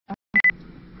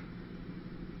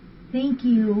Thank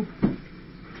you.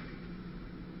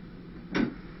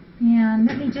 And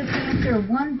let me just answer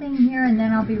one thing here and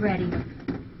then I'll be ready.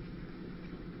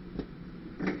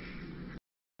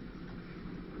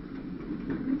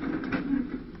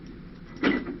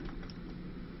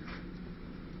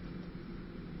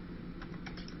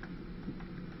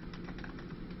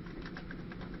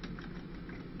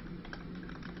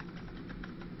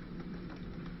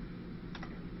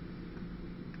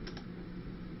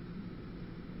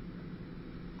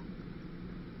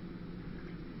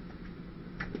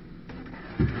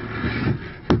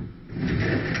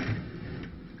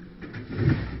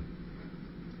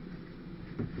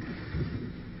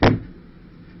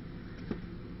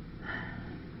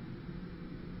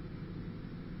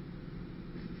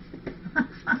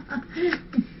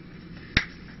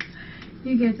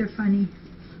 You guys are funny.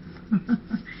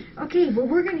 Okay, well,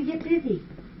 we're going to get busy.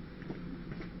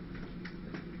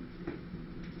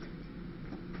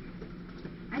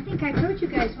 I think I told you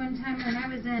guys one time when I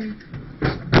was in,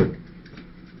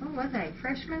 what was I,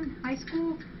 freshman, high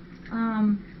school?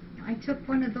 I took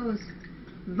one of those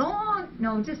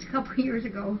just a couple years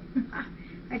ago.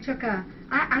 I took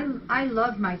I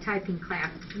loved my typing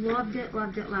class. Loved it,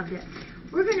 loved it, loved it.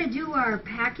 We're going to do our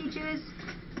packages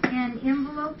and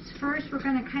envelopes first. We're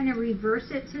going to kind of reverse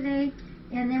it today,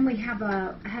 and then we have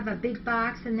a big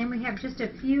box, and then we have just a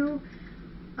few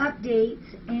updates,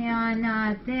 and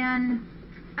then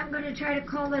I'm going to try to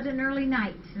call it an early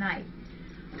night tonight.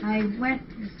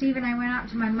 Steve and I went out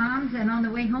to my mom's, and on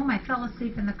the way home I fell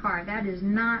asleep in the car. That is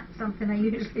not something I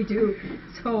usually do,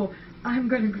 so I'm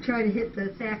going to try to hit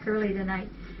the sack early tonight.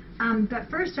 But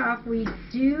first off, we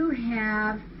do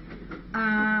have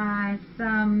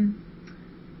some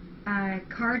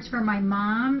cards for my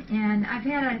mom, and I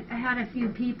had a few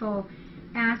people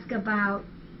ask about,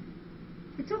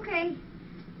 it's okay,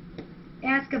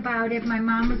 ask about if my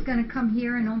mom was going to come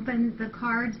here and open the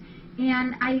cards,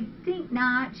 and I think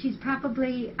not. She's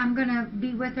probably, I'm going to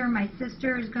be with her. My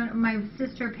sister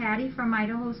Patty from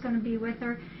Idaho is going to be with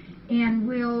her, and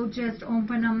we'll just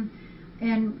open them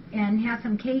and have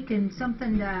some cake and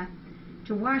something to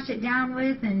wash it down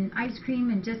with, and ice cream,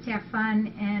 and just have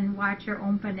fun and watch her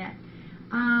open it.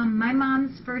 My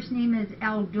mom's first name is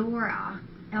Eldora.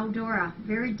 Eldora,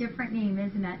 very different name,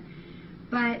 isn't it?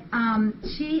 But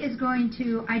she is going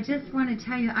to, I just want to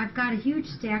tell you, I've got a huge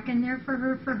stack in there for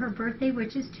her birthday,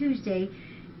 which is Tuesday,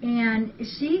 and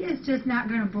she is just not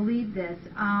going to believe this.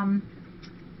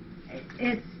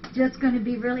 It's just going to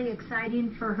be really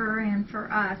exciting for her and for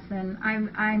us, and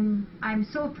I'm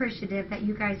so appreciative that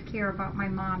you guys care about my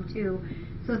mom too.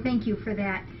 So thank you for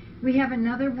that. We have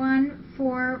another one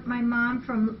for my mom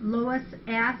from Lois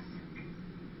S.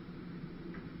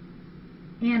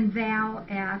 and Val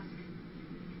S.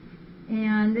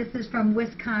 And this is from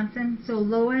Wisconsin. So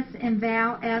Lois and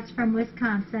Val S. from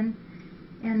Wisconsin.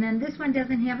 And then this one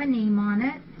doesn't have a name on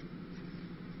it.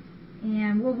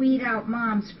 And we'll weed out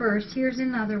Mom's first. Here's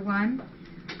another one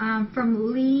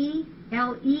from Lee,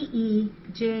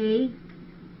 L-E-E-J,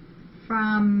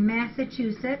 from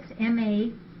Massachusetts,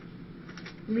 M-A.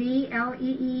 Lee,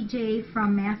 L-E-E-J,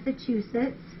 from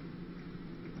Massachusetts.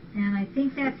 And I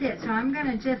think that's it. So I'm going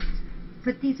to just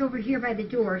put these over here by the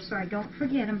door so I don't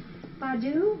forget them.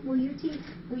 Badu, will you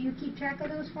keep track of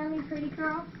those for me, pretty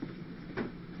girl?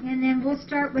 And then we'll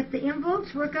start with the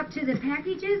envelopes, work up to the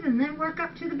packages, and then work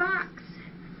up to the box.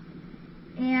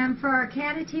 And for our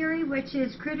catetery, which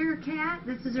is Critter Cat,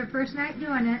 this is her first night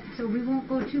doing it, so we won't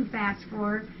go too fast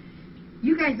for her.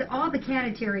 You guys, all the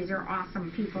cateteries are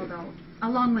awesome people, though,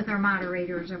 along with our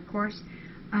moderators, of course.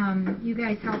 You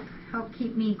guys help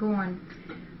keep me going.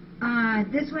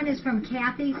 This one is from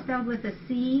Kathy, spelled with a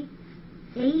C,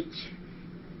 H,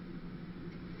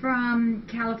 from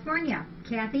California.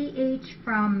 Kathy H.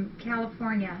 from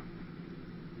California.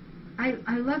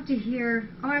 I love to hear,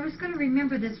 I was going to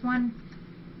remember this one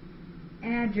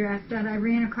address that I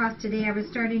ran across today. I was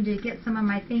starting to get some of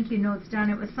my thank you notes done.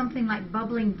 It was something like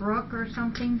Bubbling Brook or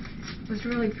something. It was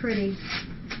really pretty.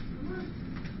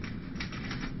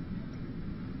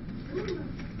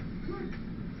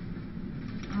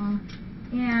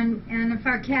 And if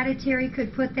our catetery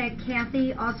could put that,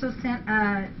 Kathy also sent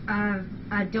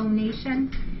a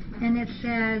donation, and it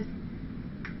says,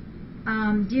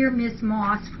 Dear Miss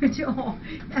Moss, which, oh,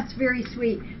 that's very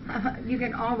sweet. You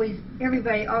can always,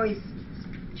 everybody always,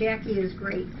 Jackie is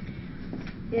great.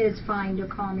 It is fine to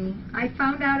call me. I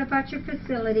found out about your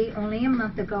facility only a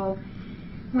month ago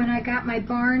when I got my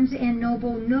Barnes &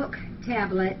 Noble Nook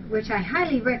tablet, which I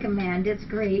highly recommend. It's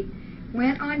great.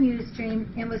 Went on Ustream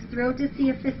and was thrilled to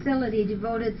see a facility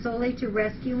devoted solely to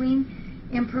rescuing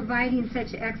and providing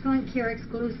such excellent care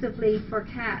exclusively for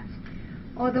cats.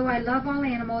 Although I love all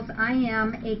animals, I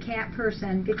am a cat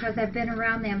person because I've been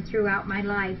around them throughout my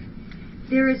life.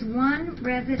 There is one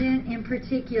resident in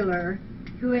particular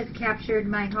who has captured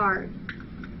my heart.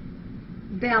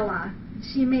 Bella.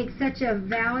 She makes such a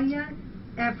valiant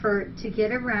effort to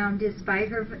get around despite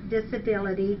her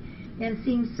disability and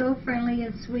seems so friendly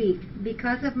and sweet.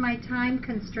 Because of my time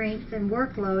constraints and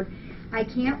workload, I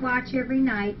can't watch every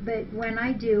night, but when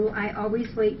I do, I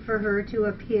always wait for her to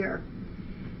appear.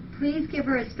 Please give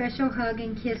her a special hug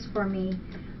and kiss for me.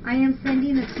 I am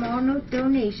sending a small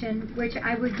donation, which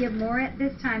I would give more at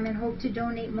this time and hope to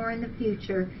donate more in the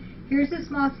future. Here's a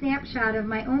small snapshot of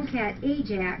my own cat,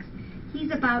 Ajax. He's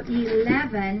about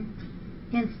 11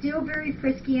 and still very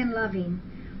frisky and loving.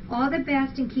 All the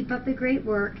best and keep up the great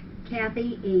work,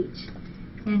 Kathy H.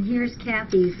 And here's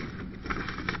Kathy's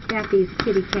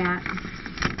kitty cat.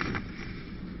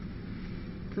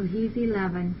 So he's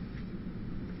 11.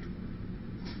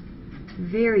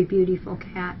 Very beautiful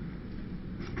cat.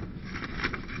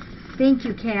 Thank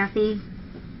you, Kathy.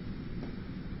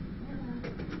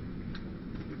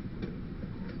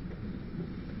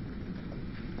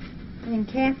 And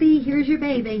Kathy, here's your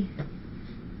baby.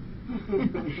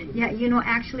 Yeah, you know,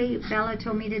 actually, Bella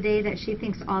told me today that she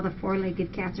thinks all the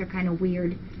four-legged cats are kind of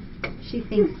weird. She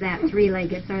thinks that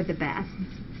three-leggeds are the best.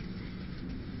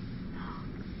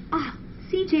 Ah,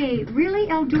 CJ, really?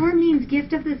 Eldor means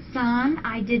gift of the sun?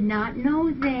 I did not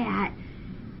know that.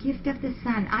 Gift of the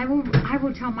sun. I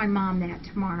will tell my mom that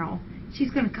tomorrow.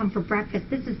 She's going to come for breakfast.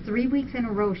 This is 3 weeks in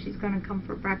a row she's going to come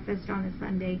for breakfast on a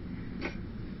Sunday.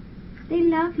 They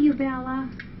love you, Bella.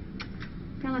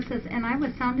 Bella says, and I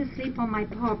was sound asleep on my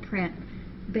paw print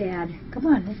bed. Come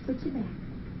on, let's put you back.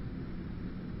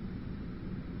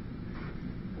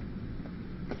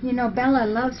 You know, Bella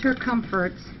loves her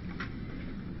comforts.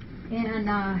 And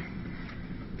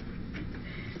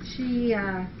she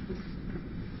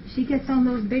gets on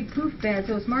those big poof beds,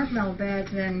 those marshmallow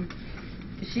beds, and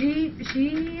she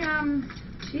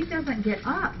doesn't get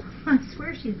up. I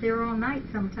swear she's there all night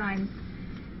sometimes.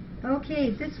 Okay,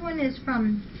 this one is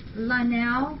from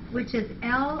Linnell, which is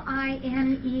L-I-N-E-L-L,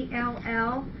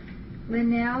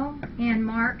 Linnell and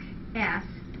Mark S.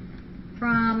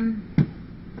 From,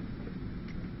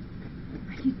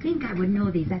 you'd think I would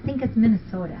know these. I think it's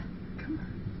Minnesota. Come on.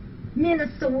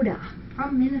 Minnesota.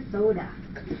 From Minnesota.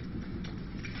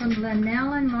 From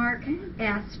Linnell and Mark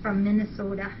S. from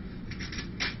Minnesota.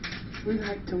 We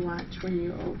like to watch when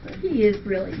you open. He is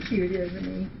really cute, isn't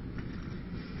he?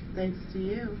 Thanks to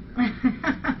you.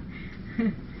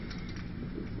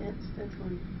 That's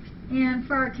one. And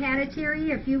for our catetery,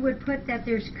 if you would put that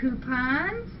there's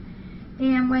coupons.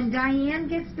 And when Diane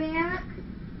gets back,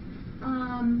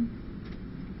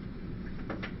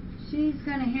 she's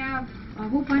going to have a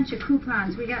whole bunch of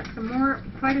coupons. We got some more,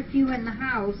 quite a few in the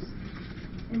house.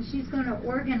 And she's going to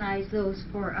organize those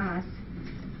for us.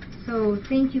 So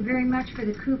thank you very much for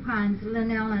the coupons,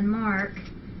 Linnell and Mark.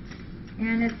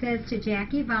 And it says to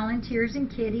Jackie, volunteers and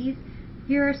kitties,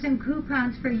 here are some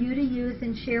coupons for you to use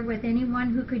and share with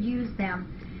anyone who could use them.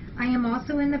 I am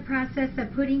also in the process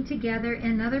of putting together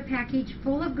another package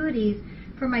full of goodies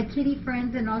for my kitty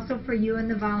friends and also for you and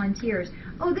the volunteers.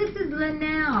 Oh, this is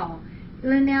Linnell.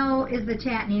 Linnell is the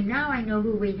chat name. Now I know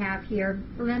who we have here.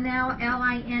 Linnell,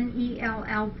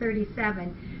 L-I-N-E-L-L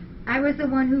 37. I was the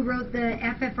one who wrote the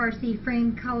FFRC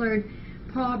frame colored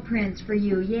paw prints for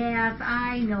you. Yes,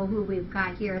 I know who we've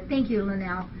got here. Thank you,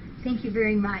 Linnell. Thank you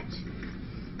very much.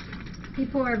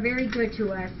 People are very good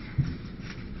to us.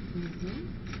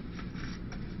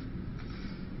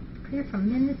 Clear from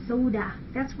Minnesota.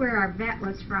 That's where our vet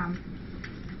was from.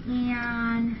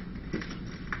 And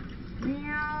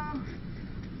now,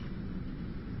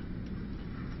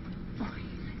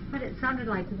 but it sounded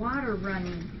like water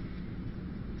running.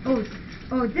 Oh,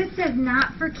 this says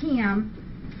not for Cam.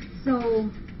 So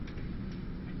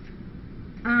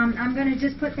I'm going to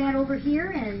just put that over here,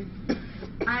 and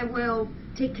I will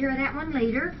take care of that one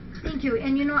later. Thank you.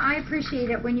 And you know, I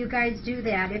appreciate it when you guys do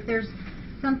that. If there's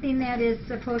something that is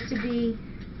supposed to be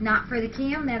not for the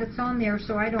Cam, that it's on there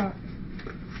so I don't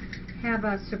have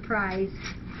a surprise.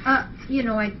 You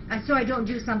know, so I don't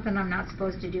do something I'm not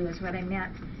supposed to do is what I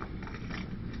meant.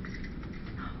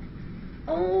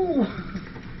 Oh!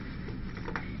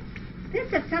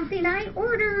 This is something I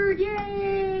ordered.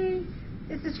 Yay!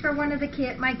 This is for one of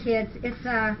the my kids. It's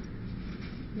a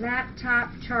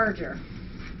laptop charger.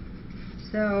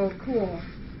 So cool.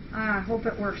 I hope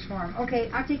it works for them. Okay,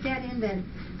 I'll take that in then.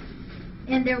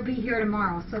 And they'll be here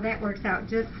tomorrow, so that works out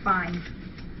just fine.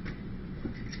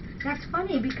 That's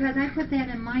funny because I put that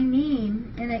in my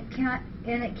name, and it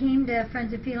came to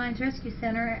Friends of Felines Rescue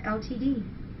Center Ltd.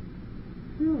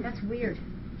 Ooh, that's weird.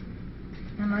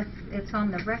 unless it's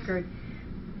on the record.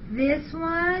 This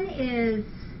one is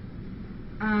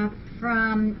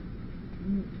from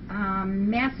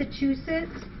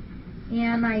Massachusetts,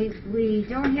 and we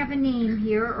don't have a name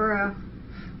here or a.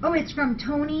 Oh, it's from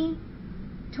Tony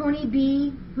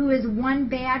B, who is One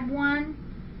Bad One.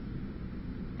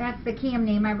 That's the cam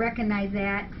name. I recognize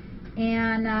that.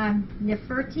 And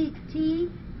Nefertiti.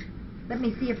 Let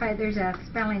me see if there's a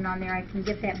spelling on there. I can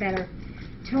get that better.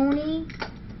 Tony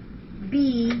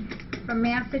B from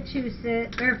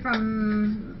Massachusetts, or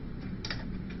from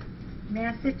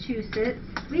Massachusetts.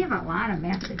 We have a lot of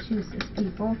Massachusetts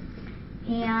people.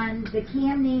 And the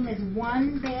cam name is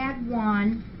One Bad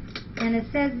One. And it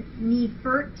says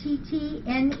Nefertiti,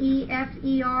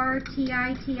 Nefertiti.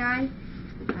 I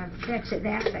bet you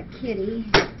that's a kitty.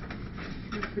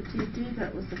 Nefertiti,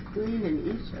 that was a queen in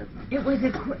Egypt. It was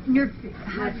a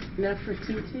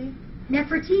Nefertiti?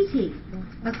 Nefertiti,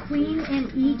 a queen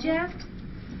in Egypt.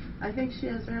 I think she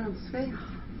has her own sphinx.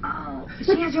 Oh,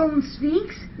 she has her own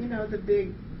sphinx? You know, the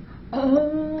big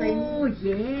thingy,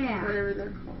 yeah. Whatever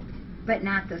they're called. But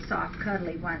not the soft,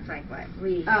 cuddly ones like what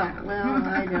we have. Oh, well,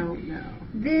 I don't know.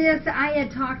 I had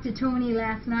talked to Tony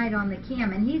last night on the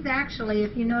cam, and he's actually,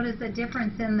 if you notice the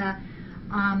difference in the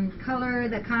color,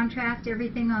 the contrast,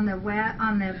 everything on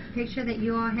the picture that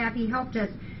you all have, he helped us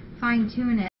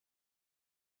fine-tune it.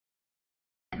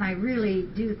 And I really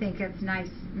do think it's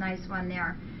nice one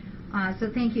there.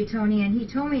 So thank you, Tony. And he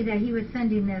told me that he was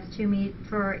sending this to me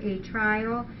for a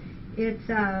trial. It's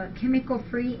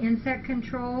chemical-free insect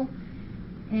control.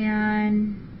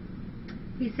 And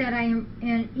he said, I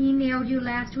emailed you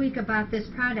last week about this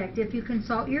product. If you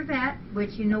consult your vet,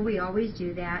 which you know we always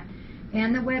do that,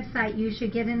 and the website, you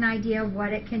should get an idea of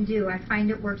what it can do. I find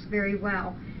it works very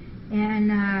well. And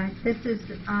this is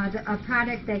a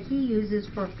product that he uses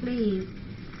for fleas.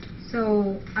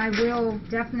 So I will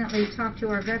definitely talk to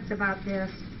our vets about this.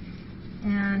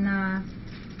 And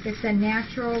it's a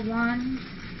natural one.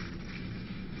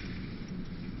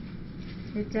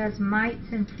 It does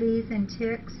mites and fleas and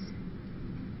ticks.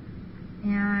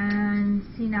 And,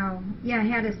 you know, yeah, it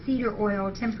had a cedar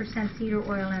oil, 10% cedar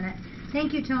oil in it.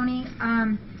 Thank you, Tony.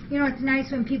 You know, it's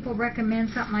nice when people recommend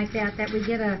something like that, that we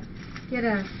get a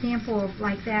sample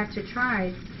like that to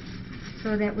try,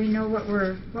 so that we know what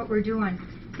we're doing.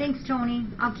 Thanks, Tony.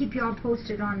 I'll keep you all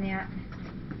posted on that.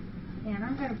 And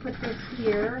I'm going to put this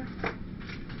here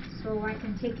so I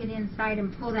can take it inside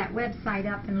and pull that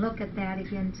website up and look at that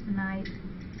again tonight.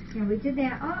 And we did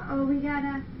that. Uh-oh, we got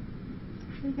it.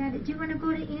 Do you want to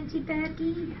go to Auntie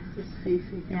Becky? This is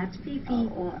Fifi. That's Fifi.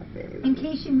 Oh, baby. In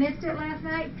case you missed it last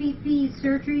night, Fifi's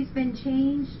surgery's been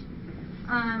changed.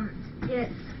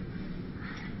 It's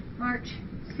March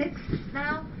 6th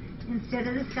now instead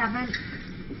of the 7th.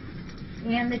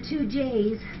 And the two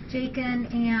J's, Jakin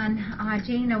and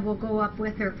Jana, will go up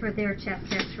with her for their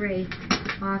chest x-ray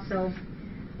also.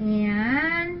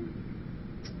 And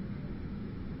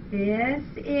this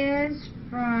is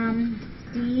from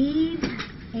Steve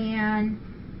and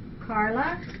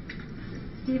Carla.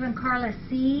 Steve and Carla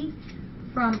C.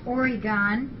 from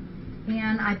Oregon.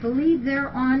 And I believe they're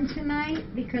on tonight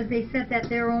because they said that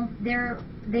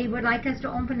they would like us to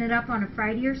open it up on a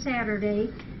Friday or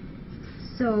Saturday.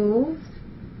 So,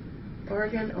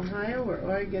 Oregon, Ohio, or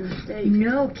Oregon State?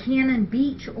 No, Cannon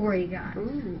Beach, Oregon.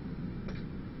 Ooh.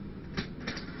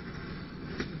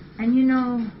 And you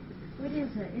know, what is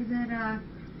it? Is it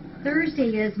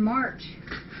Thursday is March.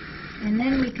 And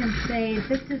then we can say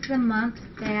this is the month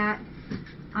that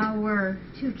our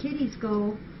two kitties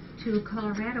go to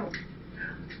Colorado.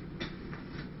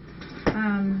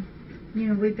 You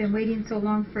know, we've been waiting so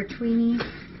long for Tweenie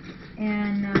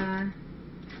and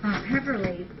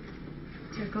Pepperly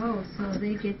to go, so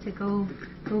they get to go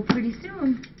pretty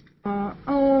soon.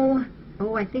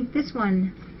 I think this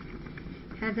one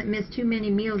hasn't missed too many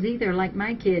meals either, like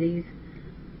my kitties.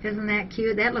 Isn't that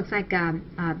cute? That looks like a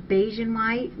beige and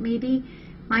white, maybe.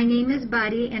 My name is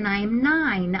Buddy, and I am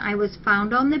 9. I was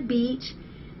found on the beach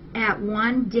at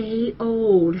 1 day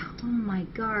old. Oh my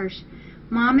gosh.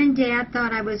 Mom and Dad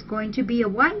thought I was going to be a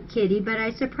white kitty, but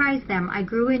I surprised them. I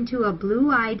grew into a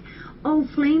blue-eyed,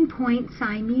 flame point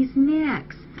Siamese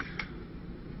mix.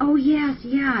 Oh yes,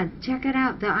 yeah, check it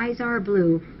out. The eyes are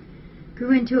blue.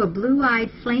 Grew into a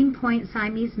blue-eyed, flame point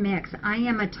Siamese mix. I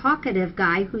am a talkative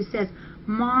guy who says,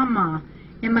 Mama,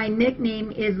 and my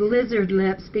nickname is Lizard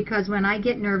Lips because when I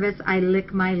get nervous, I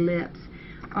lick my lips.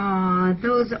 Aw,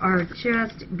 those are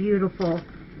just beautiful.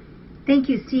 Thank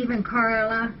you, Steve and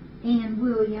Carla and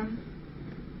William.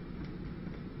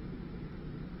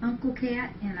 Uncle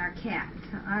Cat and our cat.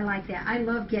 I like that. I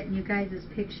love getting you guys'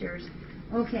 pictures.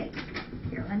 Okay,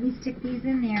 here, let me stick these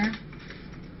in there.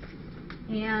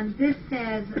 And this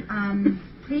says,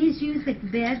 please use the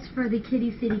beds for the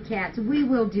Kitty City cats. We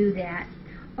will do that.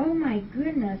 Oh my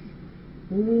goodness.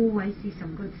 Oh, I see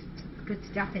some good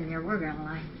stuff in there. We're gonna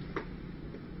lie.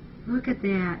 Look at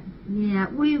that. Yeah,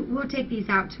 we'll take these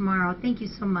out tomorrow. Thank you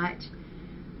so much.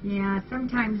 Yeah,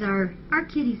 sometimes our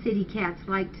Kitty City cats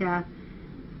like to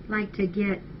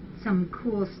get some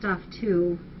cool stuff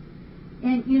too.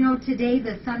 And you know, today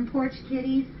the Sun Porch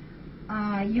kitties,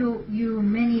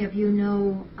 many of you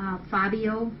know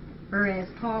Fabio, or as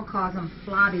Paul calls him,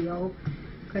 Flavio,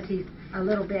 because he's a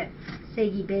little bit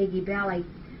saggy baggy belly.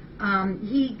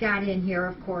 He got in here,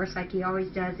 of course, like he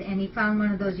always does, and he found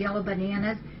one of those yellow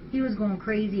bananas. He was going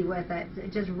crazy with it,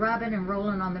 just rubbing and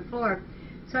rolling on the floor.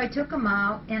 So I took him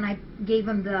out and I gave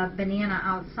him the banana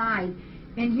outside.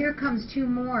 And here comes two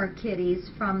more kitties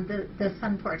from the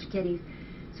Sun Porch kitties.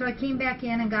 So I came back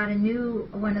in and got a new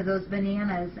one of those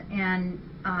bananas, and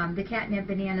the catnip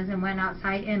bananas, and went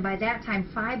outside. And by that time,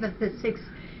 5 of the 6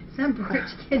 Sun Porch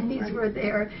kitties were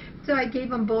there. So I gave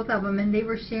them both of them, and they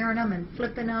were sharing them and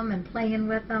flipping them and playing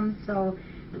with them. So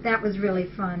that was really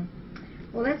fun.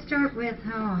 Well, let's start with,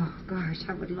 oh gosh,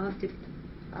 I would love to.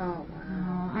 Oh,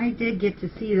 wow. Oh, I did get to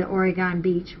see the Oregon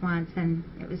beach once, and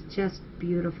it was just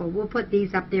beautiful. We'll put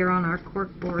these up there on our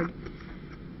cork board.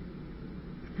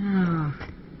 Oh,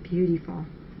 beautiful.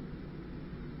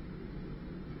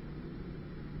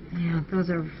 Yeah, those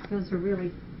are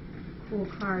really cool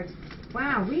cards.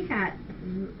 Wow, we got,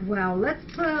 well, let's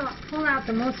pull out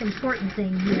the most important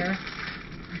thing here.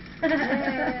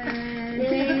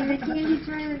 Yay, the candies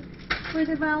for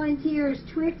the volunteers.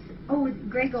 Twix. Oh,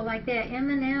 Greg will like that.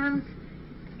 M&M's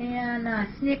and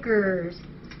Snickers.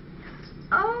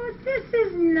 Oh, this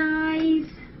is nice.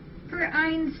 For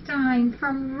Einstein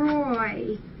from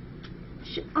Roy.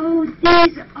 Oh,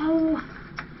 these. Oh.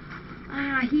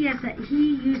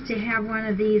 He used to have one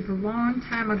of these a long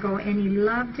time ago, and he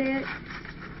loved it.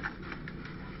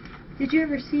 Did you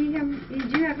ever see him?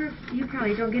 Did you ever? You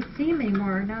probably don't get to see him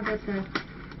anymore now that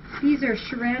these are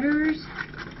shredders.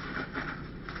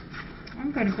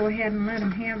 I'm going to go ahead and let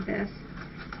him have this.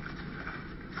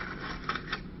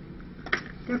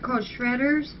 They're called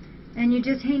shredders, and you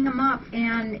just hang them up,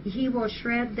 and he will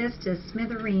shred this to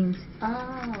smithereens.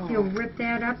 Oh. He'll rip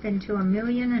that up into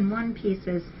 1,000,001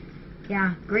 pieces.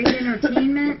 Yeah, great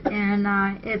entertainment, and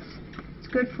it's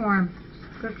good for him.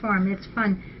 Good for him. It's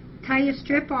fun. Tie a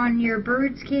strip on your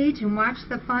bird's cage and watch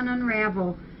the fun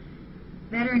unravel.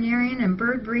 Veterinarian and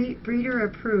bird breeder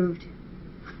approved.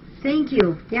 Thank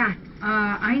you. Yeah,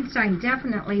 Einstein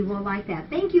definitely will like that.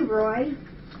 Thank you, Roy.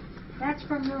 That's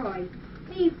from Roy.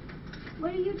 Hey,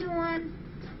 what are you doing?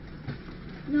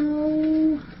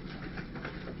 No.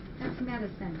 That's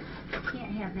medicine.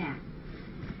 Can't have that.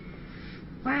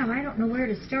 Wow, I don't know where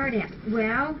to start at.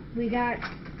 Well, we got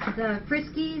the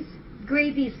Friskies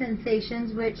Gravy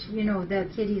Sensations, which, you know, the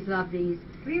kitties love these.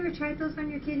 Have you ever tried those on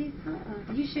your kitties?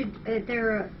 You should.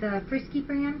 They're the Frisky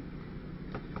brand.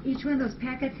 Each one of those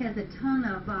packets has a ton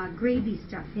of gravy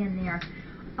stuff in there.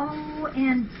 Oh,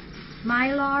 and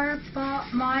Mylar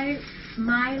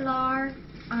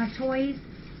toys.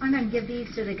 I'm going to give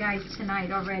these to the guys tonight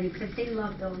already because they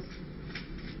love those.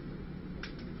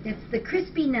 It's the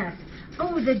crispiness.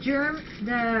 Oh, the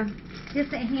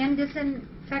hand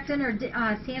disinfectant or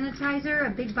sanitizer, a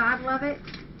big bottle of it,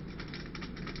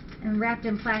 and wrapped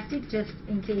in plastic just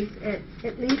in case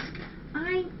it leaks.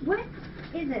 What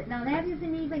is it? Now that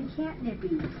isn't even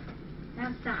catnippy.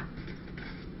 Now stop.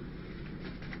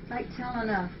 It's like telling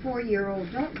a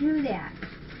 4-year-old, don't do that.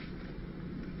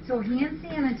 So hand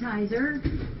sanitizer.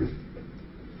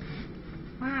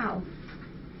 Wow.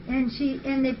 And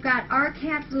they've got Our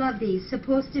Cats Love These.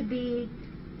 Supposed to be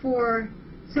for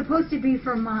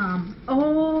mom.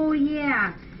 Oh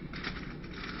yeah.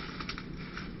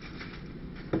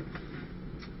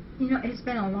 You know, it's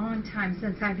been a long time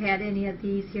since I've had any of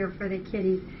these here for the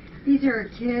kitties. These are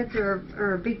kids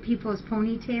or big people's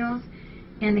ponytails,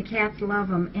 and the cats love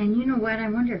them. And you know what? I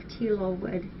wonder if Tilo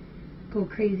would go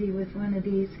crazy with one of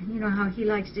these. You know how he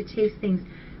likes to chase things.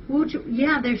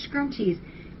 Yeah, they're scrunchies.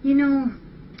 You know,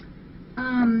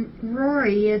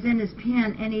 Rory is in his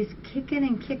pen, and he's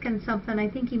kicking something. I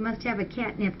think he must have a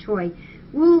catnip toy.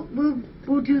 We'll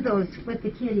do those with the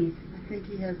kitties. I think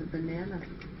he has a banana.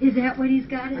 Is that what he's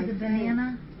got? Is a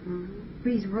banana? Mm-hmm.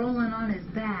 But he's rolling on his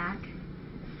back.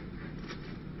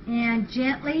 And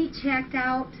gently checked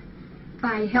out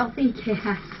by Healthy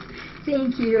Cats.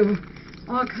 Thank you.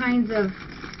 All kinds of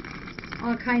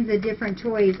different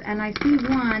toys. And I see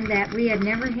one that we had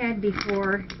never had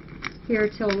before here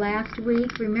till last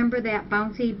week. Remember that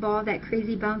bouncy ball, that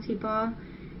crazy bouncy ball?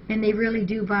 And they really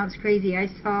do bounce crazy. I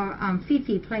saw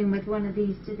Fifi playing with one of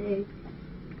these today.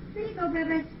 There you go,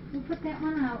 Bebas. We'll put that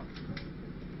one out.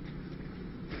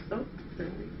 Oh, there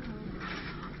we go.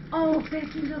 Oh,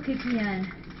 Becky, look again.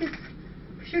 It's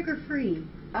sugar-free.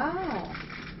 Oh.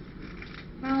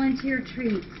 Volunteer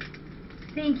treats.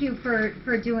 Thank you for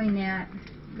doing that.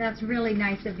 That's really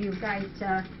nice of you guys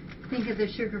to think of the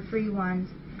sugar-free ones.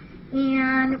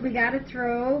 And we got to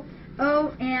throw,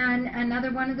 oh, and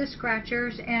another one of the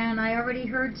scratchers. And I already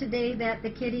heard today that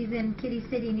the kitties in Kitty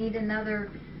City need another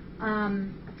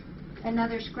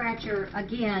scratcher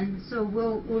again. So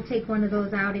we'll take one of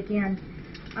those out again.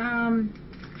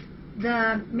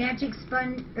 The Magic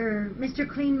Sponge, or Mr.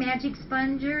 Clean Magic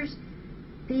Spongers,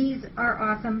 these are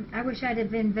awesome. I wish I'd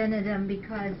have invented them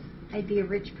because I'd be a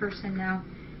rich person now.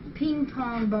 Ping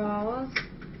pong balls.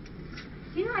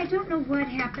 You know, I don't know what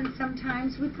happens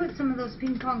sometimes. We put some of those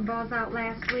ping pong balls out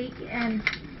last week, and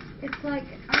it's like,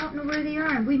 I don't know where they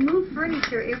are. We move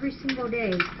furniture every single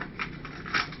day.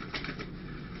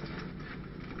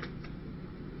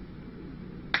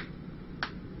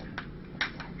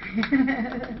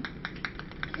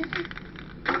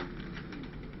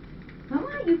 Come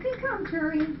on, you can come,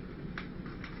 Turing.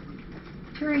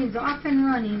 Turing's off and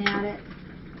running at it.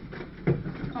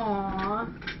 Aww.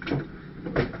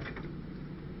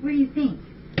 What do you think?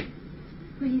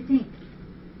 What do you think?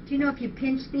 Do you know if you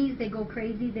pinch these, they go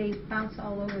crazy? They bounce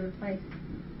all over the place.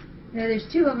 Now, there's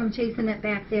two of them chasing it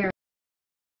back there.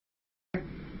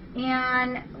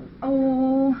 And,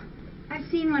 oh, I've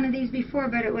seen one of these before,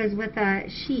 but it was with a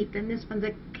sheep, and this one's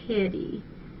a kitty.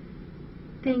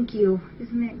 Thank you.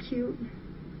 Isn't that cute?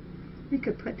 We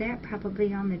could put that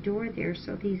probably on the door there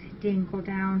so these dangle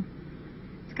down.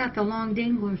 It's got the long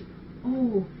danglers.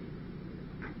 Oh,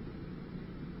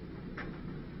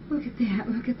 look at that.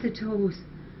 Look at the toes.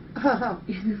 Oh.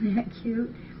 Isn't that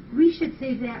cute? We should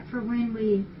save that for when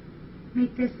we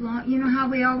make this long. You know how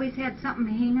we always had something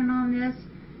hanging on this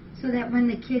so that when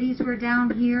the kitties were down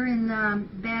here in the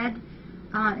bed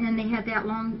and they had that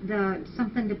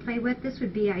something to play with, this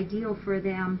would be ideal for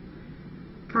them,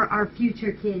 for our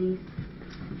future kitties.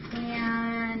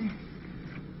 And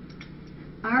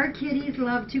our kitties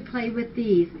love to play with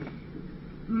these.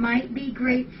 Might be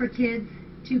great for kids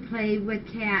to play with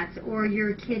cats or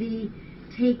your kitty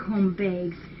take-home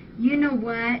bags. You know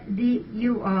what?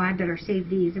 Oh, I better save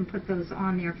these and put those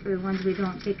on there for the ones we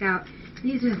don't take out.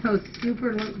 These are those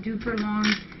super duper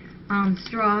long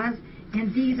straws,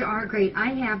 and these are great. I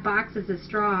have boxes of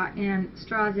straws in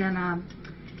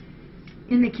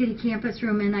the kitty campus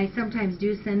room, and I sometimes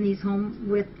do send these home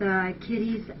with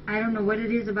kitties. I don't know what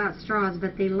it is about straws,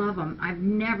 but they love them. I've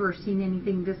never seen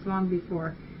anything this long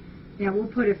before. Yeah, we'll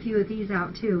put a few of these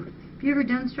out too. Have you ever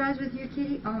done straws with your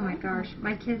kitty? Oh my gosh,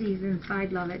 my kitties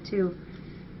inside love it too.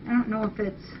 I don't know if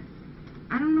it's,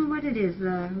 I don't know what it is,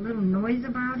 the little noise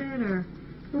about it, or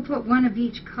we'll put one of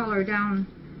each color down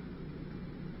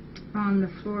on the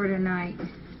floor tonight.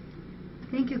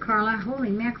 Thank you, Carla.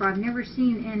 Holy mackerel, I've never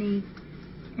seen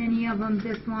any of them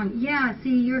this long. Yeah,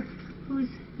 see, your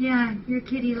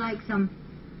kitty likes them.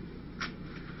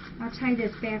 I'll tie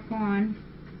this back on.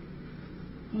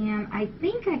 And I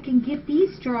think I can get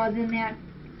these straws in that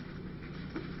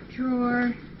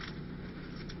drawer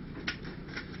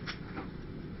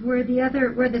where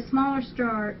the smaller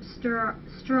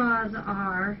straws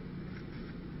are.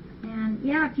 And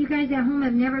yeah, if you guys at home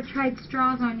have never tried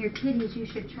straws on your kitties, you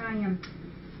should try them.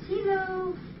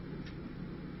 Tilo!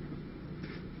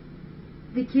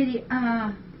 The kitty,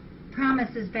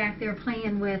 Promise is back there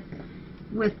playing with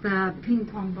ping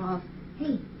pong balls.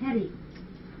 Hey, Hetty.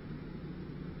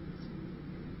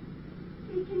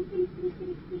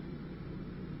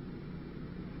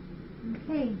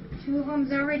 Okay, two of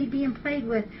them's already being played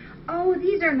with. Oh,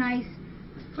 these are nice.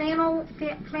 Flannel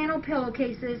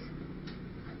pillowcases.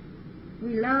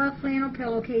 We love flannel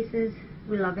pillowcases.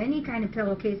 We love any kind of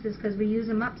pillowcases because we use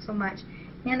them up so much.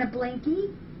 And a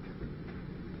blankie.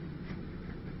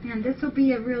 And this will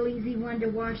be a real easy one to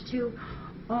wash too.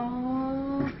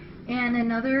 Oh, and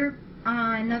another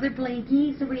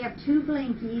blankie. So we have two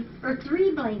blankies, or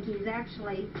three blankies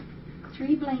actually.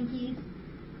 Three blankies.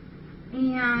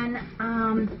 And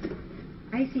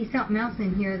I see something else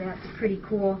in here that's pretty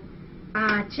cool.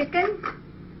 Chicken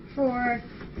for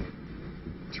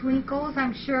Twinkles,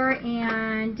 I'm sure.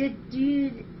 And did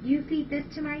you feed this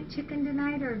chicken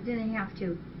tonight, or didn't have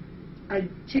to?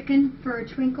 Chicken for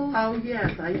Twinkles? Oh,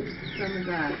 yes, I used some of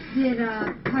that. Did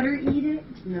Putter eat it?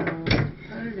 No,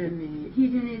 Putter didn't eat. He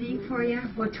didn't eat for you?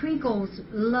 Well, Twinkles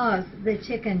loves the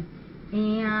chicken.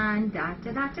 And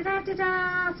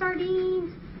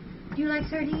sardines. Do you like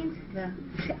sardines? Yeah.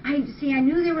 I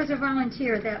knew there was a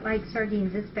volunteer that liked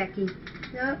sardines. It's Becky.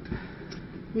 Yep.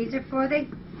 These are for the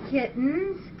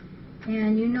kittens,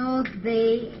 and you know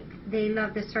they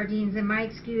love the sardines. And my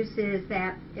excuse is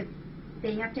that if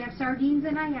they have to have sardines,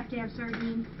 then I have to have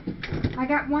sardines. I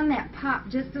got one that popped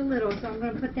just a little, so I'm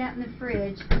going to put that in the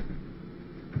fridge,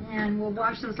 and we'll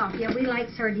wash those off. Yeah, we like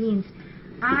sardines.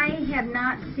 I have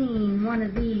not seen one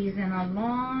of these in a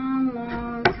long,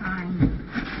 long time.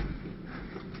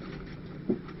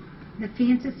 The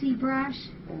fantasy brush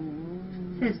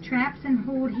says traps and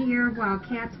hold hair while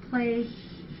cats play,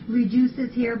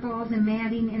 reduces hairballs and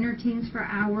matting, entertains for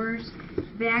hours,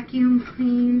 vacuum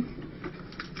cleans,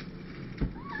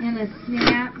 and a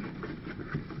snap.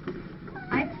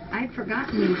 I've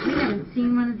forgotten these. We haven't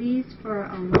seen one of these for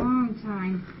a long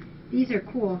time. These are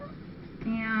cool.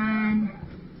 And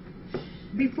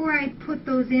before I put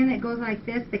those in, it goes like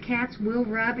this. The cats will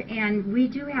rub, and we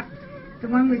do have, the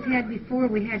one we've had before,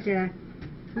 we had to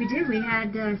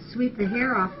sweep the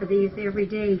hair off of these every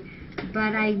day.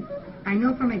 But I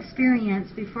know from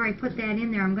experience, before I put that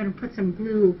in there, I'm going to put some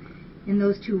glue in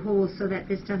those two holes so that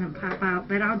this doesn't pop out.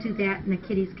 But I'll do that, and the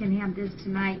kitties can have this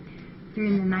tonight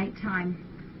during the nighttime.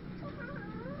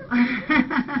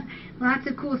 Lots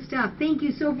of cool stuff. Thank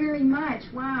you so very much.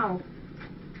 Wow.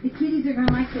 The kitties are going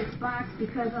to like this box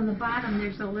because on the bottom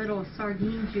there's a little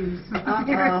sardine juice. So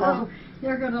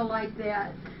they're going to like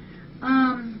that.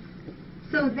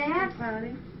 So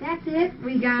that's it.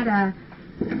 We got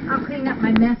I'll clean up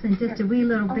my mess in just a wee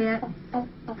little bit.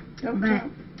 But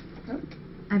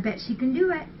I bet she can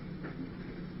do it.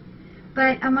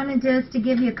 But I wanted just to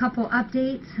give you a couple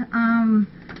updates.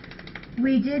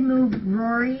 We did move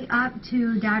Rory up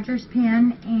to Dodger's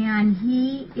Pen, and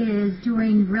he is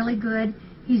doing really good.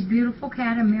 He's a beautiful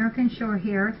cat, American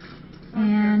Shorthair,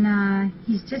 and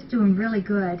he's just doing really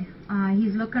good.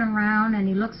 He's looking around, and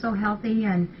he looks so healthy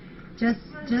and just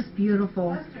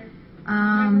beautiful.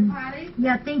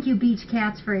 Yeah, thank you, Beach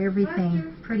Cats, for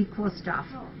everything. Pretty cool stuff.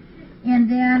 And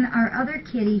then our other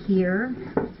kitty here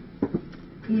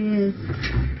is,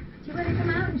 do you want to come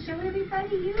out and show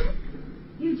everybody you?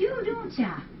 You do, don't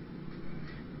ya?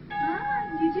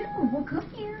 You do. Well, come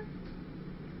here.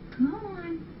 Come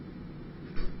on.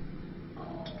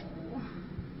 Oh.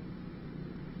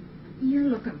 You're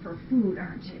looking for food,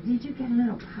 aren't you? Did you get a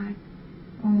little pot?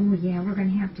 Oh, yeah, we're going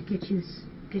to have to get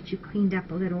you cleaned up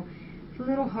a little. It's a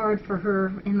little hard for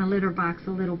her in the litter box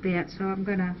a little bit, so I'm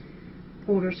going to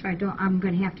hold her so I'm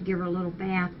going to have to give her a little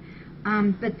bath.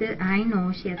 But I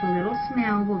know she has a little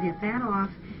smell. We'll get that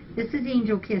off. This is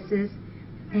Angel Kisses.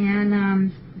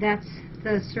 And that's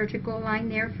the surgical line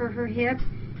there for her hip,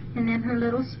 and then her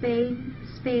little spay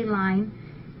line,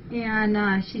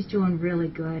 and she's doing really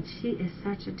good. She is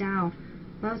such a doll.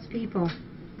 Loves people.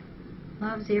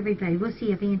 Loves everybody. We'll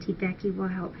see if Auntie Becky will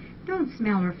help. Don't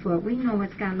smell her foot. We know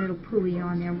it's got a little pooey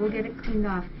on there. We'll get it cleaned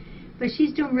off. But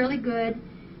she's doing really good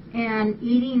and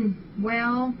eating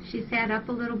well. She sat up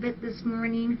a little bit this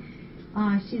morning.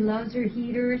 She loves her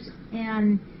heaters,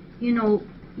 and you know,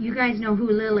 you guys know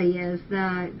who Lily is,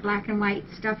 the black and white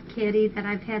stuffed kitty that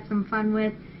I've had some fun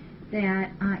with, that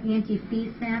Auntie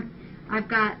Fee sent. I've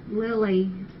got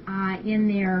Lily in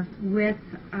there with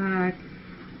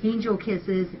Angel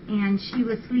Kisses, and she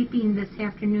was sleeping this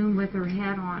afternoon with her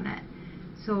head on it.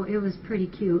 So it was pretty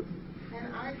cute.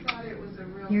 And I thought it was a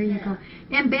real Here you cat.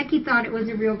 go. And Becky thought it was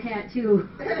a real cat, too.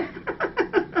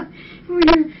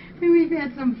 We've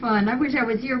had some fun. I wish I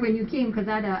was here when you came, because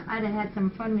I'd have had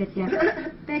some fun with you.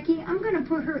 Becky, I'm going to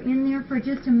put her in there for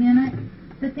just a minute,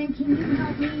 but then can you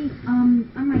help me?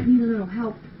 I might need a little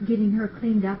help getting her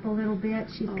cleaned up a little bit.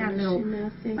 She's got a little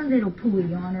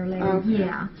pooey on her leg. Okay,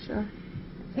 yeah. Sure.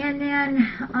 And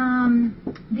then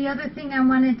the other thing I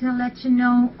wanted to let you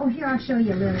know, oh, here, I'll show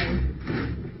you Lily.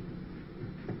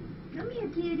 Come here,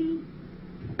 kitty.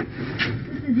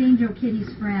 This is Angel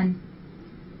Kitty's friend.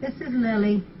 This is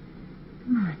Lily.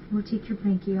 Come on, we'll take your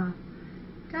blankie off.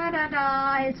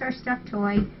 Da-da-da, it's our stuffed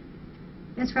toy.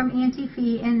 It's from Auntie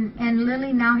Fee, and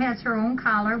Lily now has her own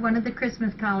collar, one of the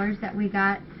Christmas collars that we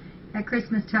got at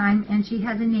Christmas time, and she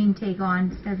has a name tag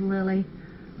on, says Lily.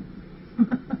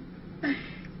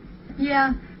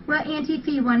 Yeah, well, Auntie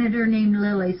Fee wanted her named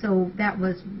Lily, so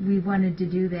we wanted to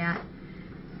do that.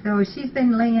 So she's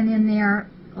been laying in there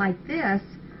like this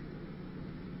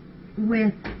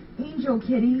with Angel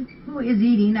Kitty, who is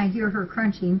eating. I hear her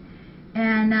crunching,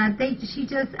 and I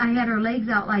had her legs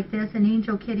out like this, and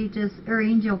Angel Kisses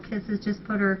just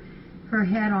put her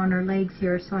head on her legs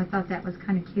here, so I thought that was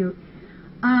kind of cute.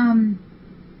 And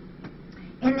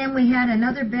then we had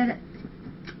another bit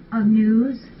of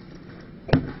news.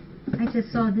 I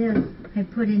just saw this. I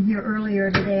put in here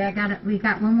earlier today. We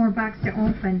got one more box to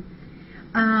open.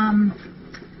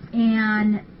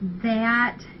 And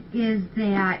that is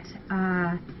that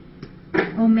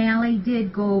O'Malley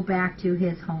did go back to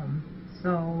his home.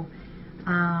 So,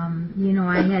 you know,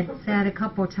 I had said a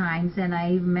couple times, and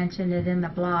I even mentioned it in the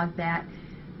blog, that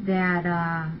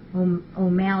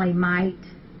O'Malley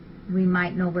we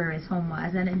might know where his home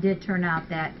was, and it did turn out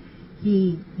that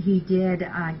he did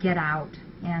get out,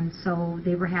 and so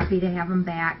they were happy to have him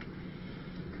back.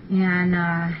 And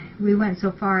we went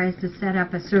so far as to set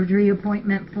up a surgery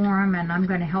appointment for him, and I'm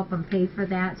going to help him pay for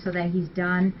that so that he's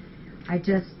done.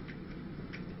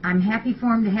 I'm happy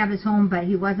for him to have his home, but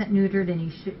he wasn't neutered,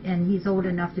 and he's old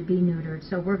enough to be neutered,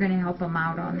 so we're going to help him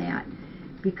out on that,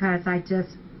 because I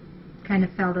just kind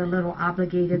of felt a little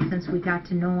obligated since we got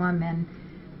to know him, and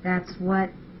that's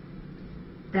what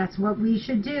we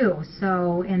should do.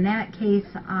 So in that case,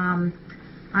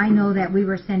 I know that we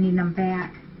were sending him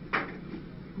back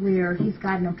where he's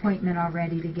got an appointment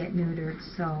already to get neutered,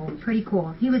 so pretty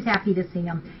cool. He was happy to see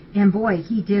him, and boy,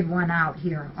 he did one out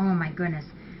here. Oh my goodness,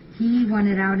 he won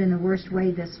it out in the worst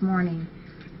way this morning.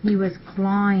 He was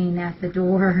clawing at the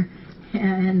door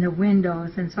and the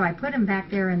windows, and so I put him back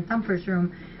there in Thumper's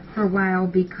room for a while,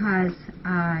 because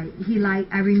I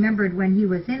remembered when he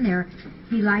was in there,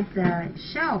 he liked the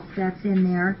shelf that's in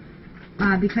there,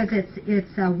 because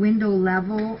it's a window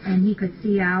level and he could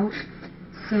see out.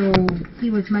 So he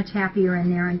was much happier in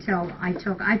there until I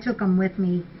took him with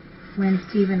me when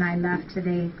Steve and I left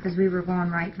today, because we were going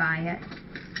right by it.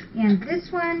 And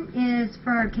this one is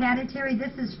for Catatary.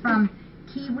 This is from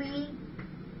Kiwi,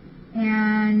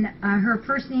 and her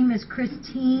first name is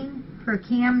Christine. Her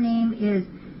cam name is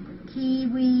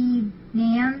Kiwi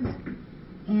Nans,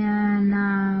 and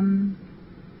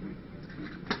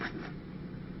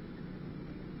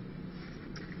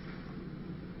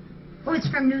oh, it's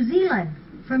from New Zealand.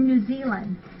 From New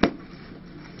Zealand.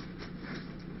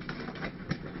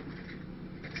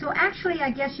 So actually,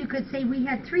 I guess you could say we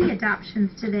had 3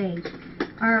 adoptions today.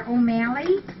 Our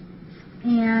O'Malley,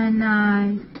 and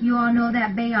you all know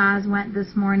that Bayaz went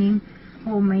this morning.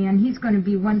 Oh man, he's going to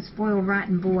be one spoiled,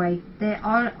 rotten boy.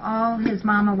 All his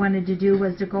mama wanted to do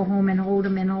was to go home and hold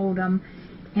him.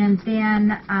 And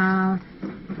then,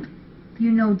 you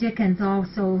know, Dickens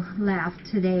also left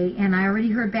today. And I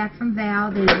already heard back from Val.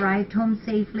 They arrived home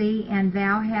safely, and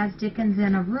Val has Dickens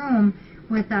in a room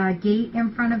with a gate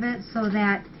in front of it, so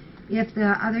that if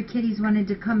the other kitties wanted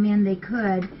to come in, they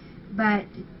could. But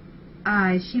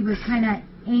she was kind of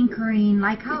anchoring,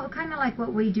 kind of like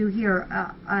what we do here,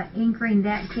 anchoring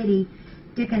that kitty,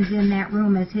 Dickens, in that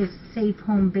room as his safe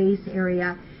home base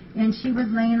area. And she was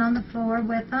laying on the floor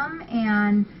with him,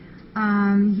 and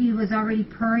he was already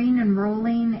purring and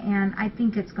rolling, and I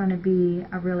think it's going to be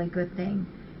a really good thing.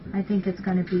 I think it's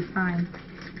going to be fine.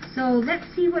 So let's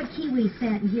see what Kiwi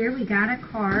sent here. We got a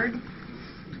card.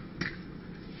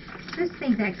 Just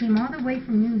think, that came all the way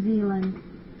from New Zealand.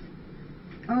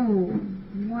 Oh,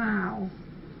 wow.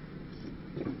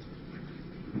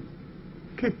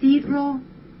 Cathedral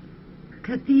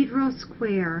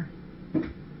Square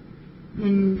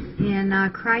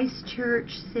in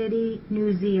Christchurch City,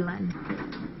 New Zealand.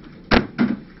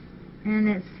 And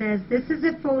it says, this is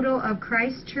a photo of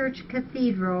Christchurch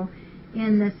Cathedral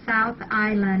in the South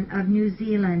Island of New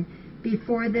Zealand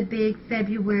before the big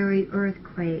February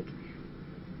earthquake.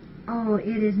 Oh,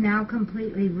 it is now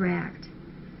completely wrecked.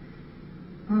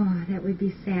 Oh, that would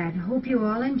be sad. Hope you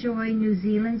all enjoy New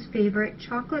Zealand's favorite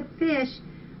chocolate fish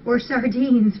or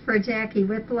sardines for Jackie.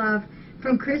 With love,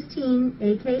 from Christine,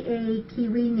 a.k.a.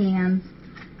 Kiwi Nans.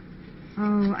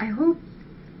 Oh, I hope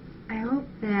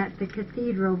that the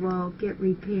cathedral will get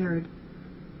repaired.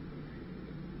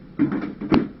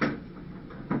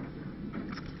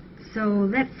 So,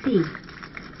 let's see.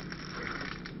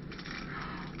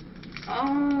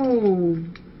 Oh,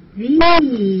 these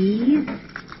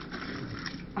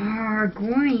are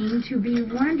going to be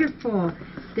wonderful.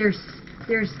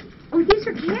 Oh, these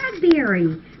are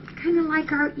Cadbury, kind of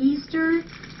like our Easter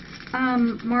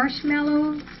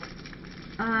marshmallow.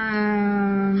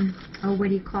 Oh, what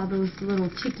do you call those little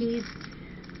chickies?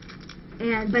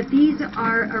 But these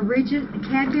are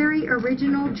Cadbury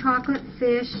original chocolate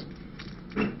fish,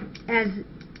 as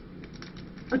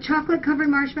a chocolate covered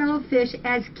marshmallow fish,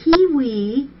 as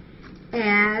Kiwi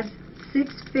as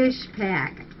 6 fish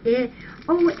pack.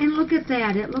 Oh, and look at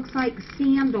that. It looks like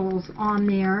sandals on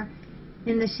there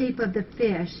in the shape of the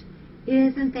fish.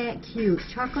 Isn't that cute?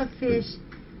 Chocolate fish,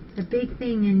 the big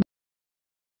thing in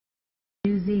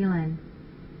New Zealand.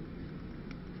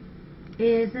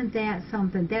 Isn't that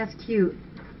something? That's cute.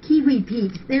 Kiwi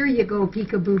Peeps. There you go,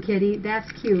 Peekaboo Kitty. That's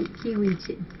cute. Kiwi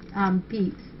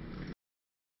Peeps.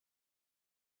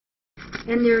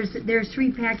 And there's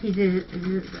 3 packages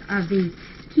of these.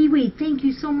 Kiwi, thank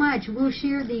you so much. We'll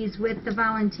share these with the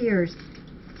volunteers.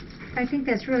 I think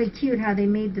that's really cute how they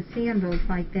made the sandals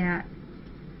like that.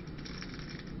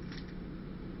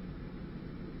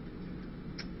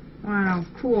 Wow,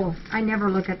 cool. I never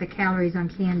look at the calories on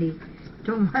candy.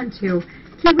 Don't want to.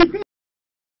 Kiwi,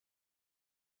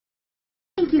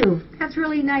 thank you. That's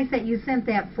really nice that you sent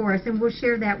that for us, and we'll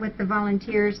share that with the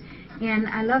volunteers. And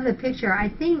I love the picture. I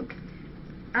think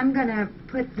I'm going to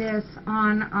put this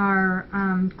on our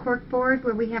cork board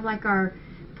where we have like our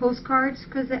postcards,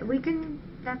 because we can,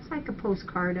 that's like a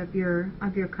postcard of your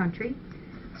country.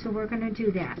 So we're going to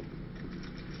do that.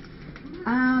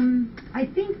 I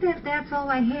think that's all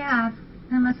I have,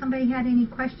 unless somebody had any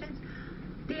questions.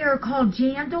 They are called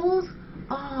jandals.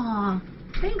 Oh,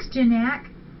 thanks, Janak.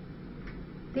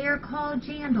 They are called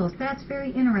jandals. That's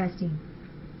very interesting.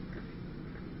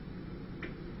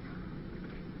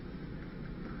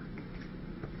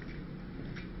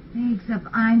 Eggs of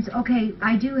Imes. Okay,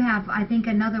 I do have, I think,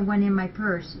 another one in my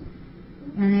purse.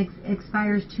 And it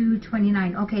expires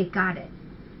 2/29. Okay, got it.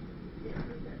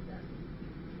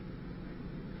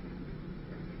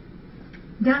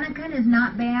 Duncan is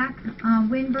not back.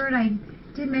 Winbird, I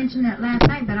did mention it last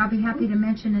night, but I'll be happy to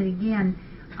mention it again.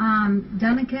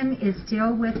 Duncan is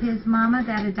still with his mama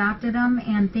that adopted him,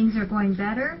 and things are going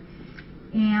better.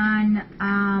 And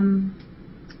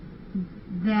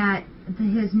that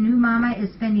his new mama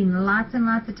is spending lots and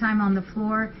lots of time on the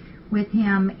floor with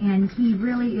him, and he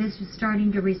really is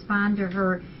starting to respond to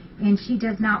her, and she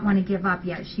does not want to give up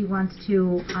yet. She wants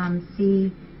to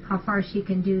see how far she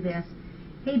can do this.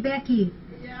 Hey, Becky.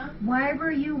 Yeah? Why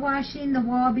were you washing the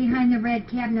wall behind the red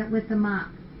cabinet with the mop?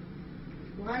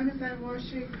 Why was I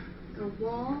washing the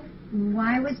wall?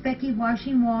 Why was Becky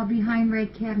washing wall behind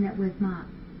red cabinet with mop?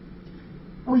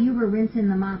 Oh, you were rinsing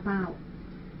the mop out.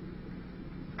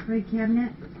 Red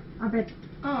cabinet? I'll bet.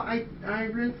 Oh, I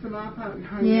rinsed the mop out and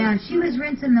hung Yeah, it. she was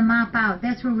rinsing the mop out.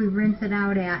 That's where we rinse it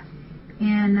out at.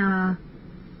 And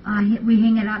we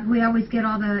hang it up. We always get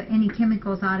all any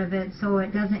chemicals out of it, so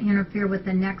it doesn't interfere with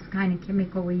the next kind of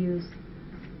chemical we use.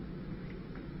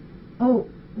 Oh,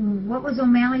 what was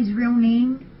O'Malley's real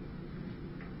name?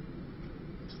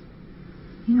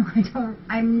 You know,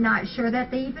 I'm not sure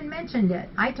that they even mentioned it.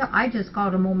 I just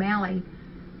called him O'Malley.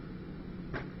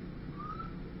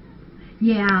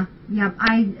 Yeah, yep.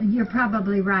 You're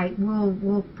probably right.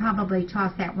 We'll probably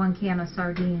toss that 1 can of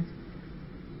sardines.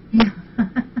 Yeah.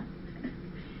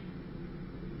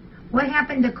 What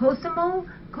happened to Cosimo?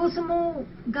 Cosimo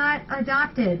got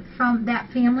adopted from that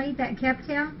family that kept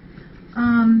him.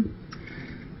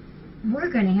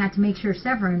 We're going to have to make sure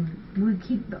we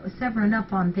keep severing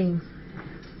up on things.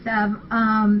 So,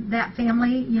 that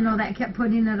family, you know, that kept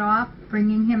putting it off,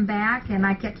 bringing him back, and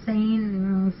I kept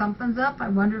saying, something's up. I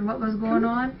wondered what was going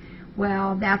on.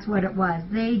 Well, that's what it was.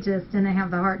 They just didn't have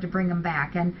the heart to bring him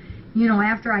back. And, you know,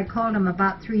 after I called him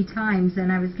about 3 times,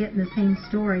 and I was getting the same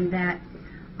story that,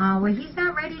 well, he's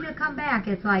not ready to come back.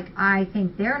 It's like, I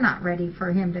think they're not ready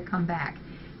for him to come back.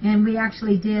 And we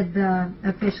actually did the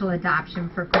official adoption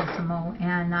for Cosimo,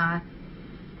 and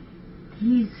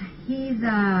he's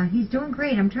doing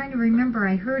great. I'm trying to remember.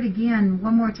 I heard again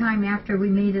one more time after we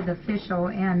made it official,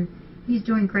 and he's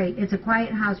doing great. It's a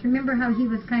quiet house. Remember how he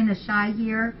was kind of shy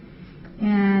here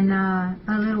and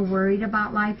a little worried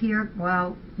about life here?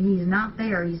 Well, he's not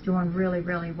there. He's doing really,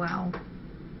 really well.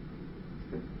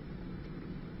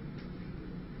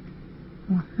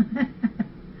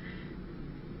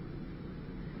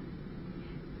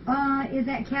 Is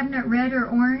that cabinet red or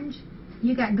orange?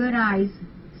 You got good eyes,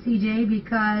 CJ,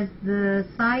 because the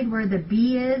side where the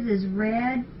B is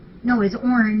red. No, is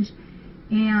orange,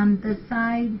 and the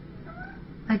side,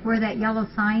 like where that yellow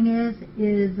sign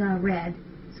is red.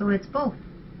 So it's both.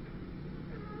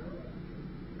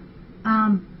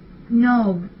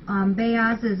 No,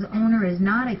 Beyaz's owner is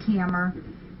not a cammer,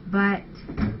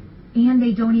 and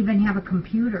they don't even have a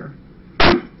computer.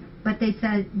 But they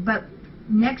said, but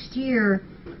next year,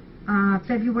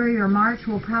 February or March,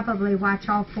 we'll probably watch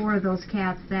all 4 of those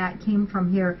cats that came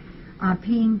from here.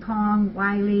 Ping Pong,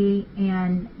 Wiley,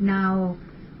 and now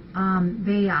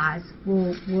Beyaz.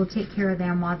 We'll take care of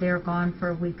them while they're gone for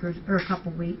a week or a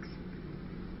couple weeks.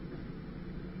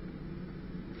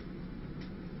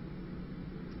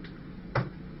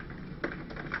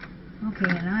 Okay,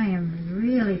 and I am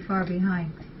really far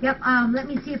behind. Yep, let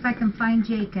me see if I can find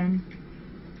Jakin.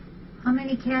 How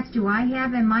many cats do I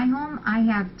have in my home? I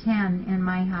have 10 in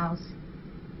my house,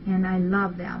 and I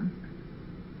love them.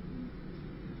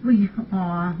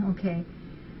 Aw, okay.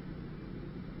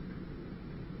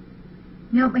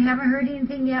 Nope, I haven't heard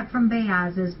anything yet from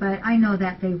Beyaz's, but I know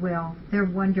that they will. They're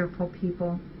wonderful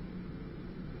people.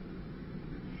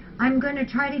 I'm going to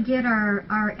try to get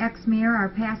our ex-mayor, our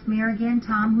past mayor again,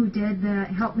 Tom, who did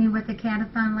help me with the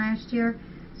catathon last year,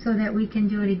 so that we can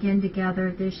do it again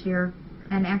together this year.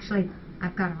 And actually,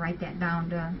 I've got to write that down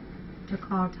to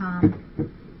call Tom.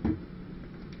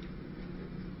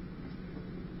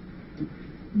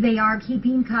 They are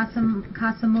keeping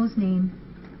Casimo's name.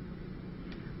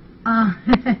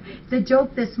 The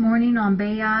joke this morning on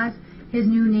Beyaz, his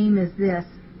new name is this.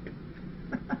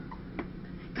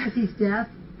 Because he's deaf.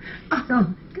 So,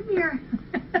 come here.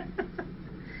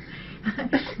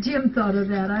 Jim thought of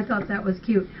that. I thought that was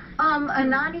cute.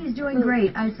 Anani's doing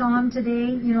great. I saw him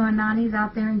today. You know, Anani's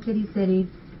out there in Kitty City.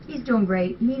 He's doing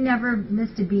great. He never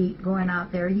missed a beat going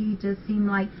out there. He just seemed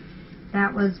like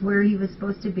that was where he was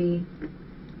supposed to be.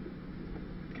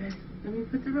 Okay, let me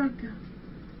put the rug down.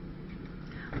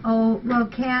 Oh, well,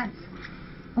 cats,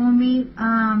 Omi,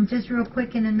 just real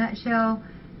quick in a nutshell,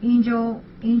 Angel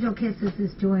Kisses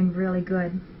is doing really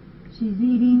good. She's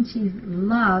eating. She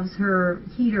loves her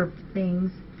heater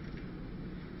things.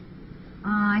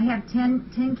 I have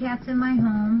 10 cats in my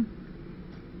home.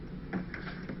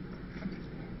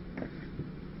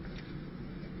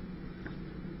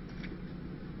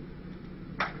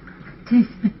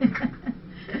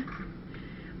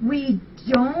 We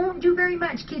don't do very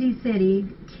much kitty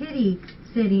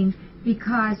sitting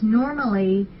because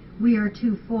normally we are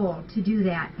too full to do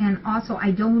that. And also,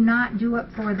 I do not do it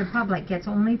for the public. It's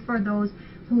only for those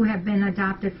who have been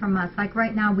adopted from us. Like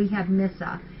right now, we have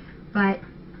Missa. But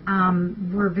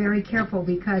we're very careful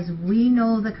because we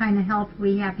know the kind of health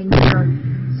we have in here.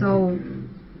 So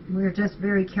we're just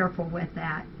very careful with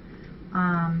that.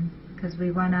 Because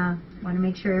we want to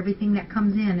make sure everything that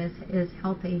comes in is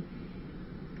healthy.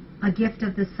 A gift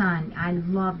of the sun. I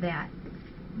love that.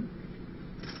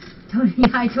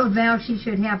 I told Val she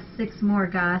should have 6 more,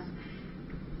 Gus.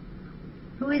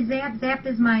 Who is Zap? Zap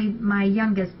is my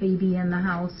youngest baby in the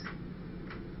house.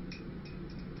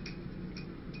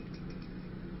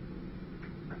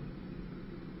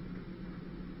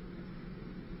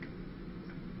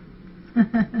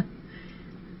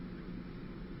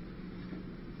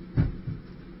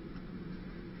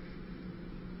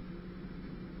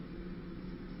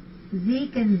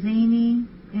 Zeke and Zany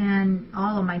and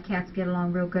all of my cats get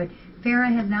along real good.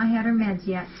 Farrah has not had her meds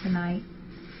yet tonight.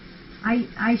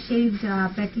 I shaved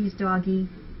Becky's doggy.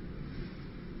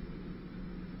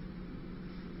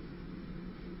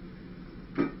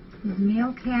 These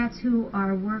male cats who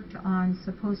are worked on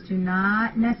supposed to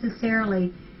not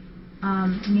necessarily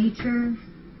nature,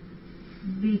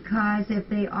 because if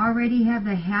they already have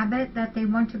the habit that they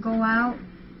want to go out,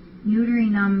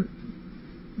 neutering them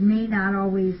may not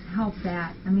always help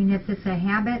that. I mean, if it's a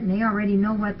habit and they already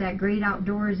know what that great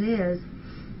outdoors is,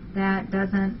 that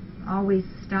doesn't always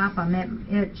stop them.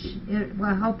 It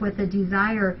will help with the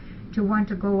desire to want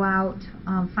to go out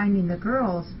finding the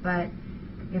girls, but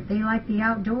if they like the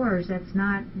outdoors, that's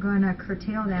not going to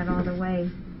curtail that all the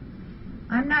way.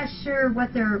 I'm not sure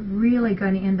what they're really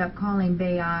going to end up calling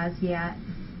Beyaz yet.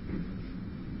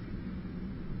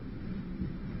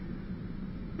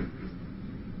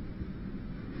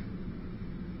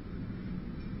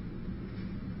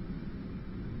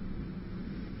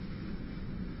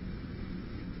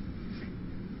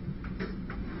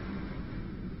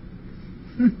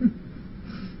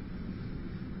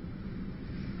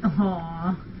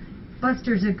 Aww.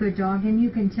 Buster's a good dog, and you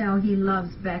can tell he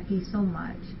loves Becky so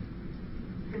much.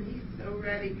 And he's so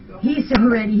ready to go. He's so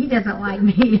ready. He doesn't like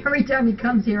me. Every time he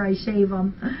comes here, I shave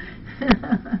him.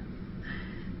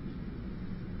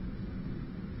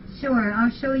 Sure,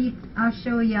 I'll show you.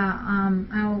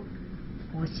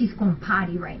 Well, she's going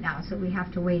potty right now, so we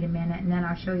have to wait a minute, and then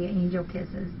I'll show you Angel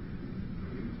Kisses.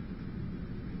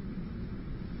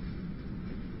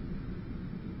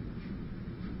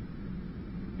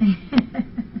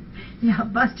 Yeah,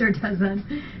 Buster doesn't.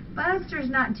 Buster's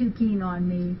not too keen on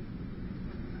me.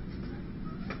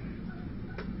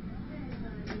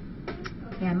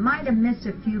 Yeah, might have missed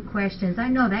a few questions. I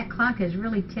know that clock is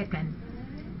really ticking.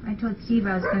 I told Steve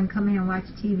I was going to come in and watch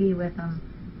TV with him.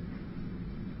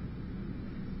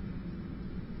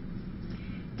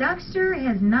 Duckster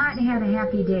has not had a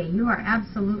happy day. You are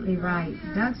absolutely right.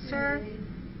 Duckster,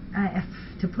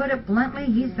 to put it bluntly,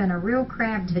 he's been a real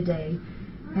crab today.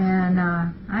 And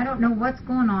I don't know what's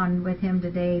going on with him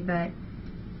today, but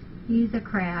he's a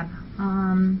crab.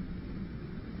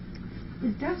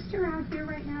 Is Duckster out here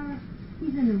right now?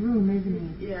 He's in the room,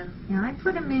 isn't he? Yeah. Yeah, I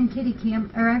put him in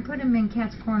I put him in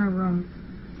Cat's corner room.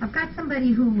 I've got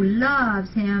somebody who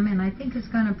loves him, and I think is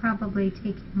going to probably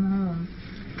take him home.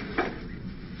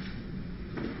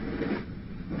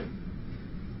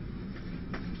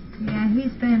 Yeah,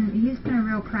 he's been a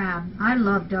real crab. I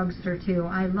love Dougster too.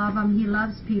 I love him. He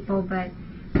loves people, but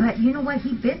you know what?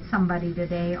 He bit somebody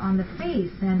today on the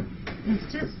face, and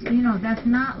it's just, you know, that's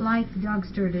not like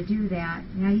Dougster to do that.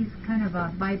 Yeah, he's kind of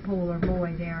a bipolar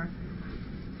boy there,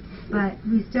 but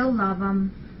we still love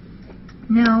him.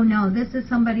 No, this is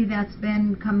somebody that's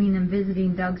been coming and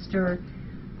visiting Dougster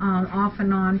off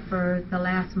and on for the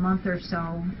last month or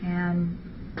so, and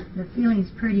the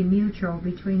feeling's pretty mutual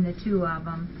between the two of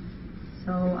them.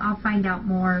 So I'll find out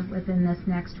more within this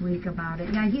next week about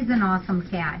it. Yeah, he's an awesome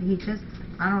cat. He just,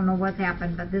 I don't know what's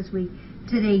happened, but this week,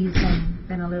 today he's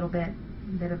been a little bit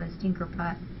of a stinker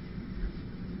putt.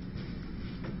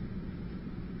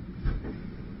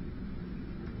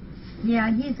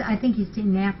 Yeah, I think he's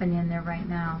napping in there right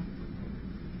now.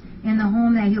 In the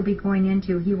home that he'll be going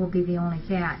into, he will be the only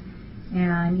cat.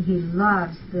 And he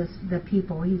loves the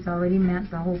people. He's already met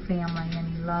the whole family, and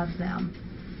he loves them.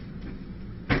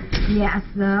 Yes,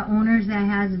 the owners that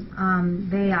has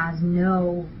Bayaz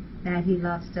know that he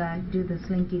loves to do the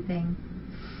slinky thing.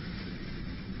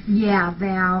 Yeah,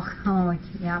 Val. Oh,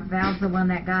 yeah, Val's the one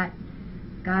that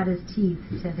got his teeth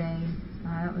today.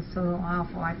 That was so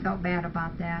awful. I felt bad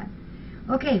about that.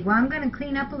 Okay, well, I'm going to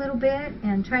clean up a little bit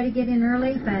and try to get in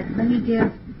early, but let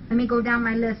me go down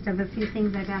my list of a few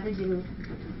things I got to do.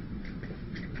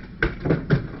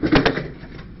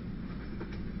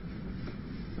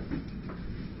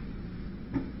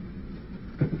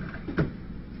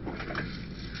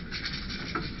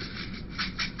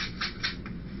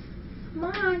 Come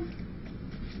on.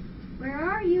 Where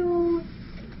are you?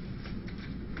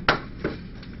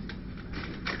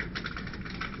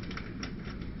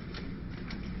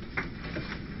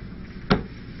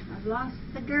 I've lost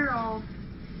the girl.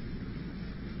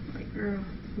 What girl?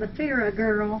 The Farrah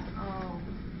girl. Oh.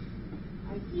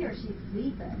 I see her. She's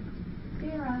sleeping.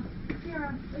 Farrah,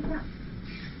 wake up.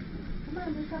 Come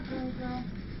on, wake up, little girl.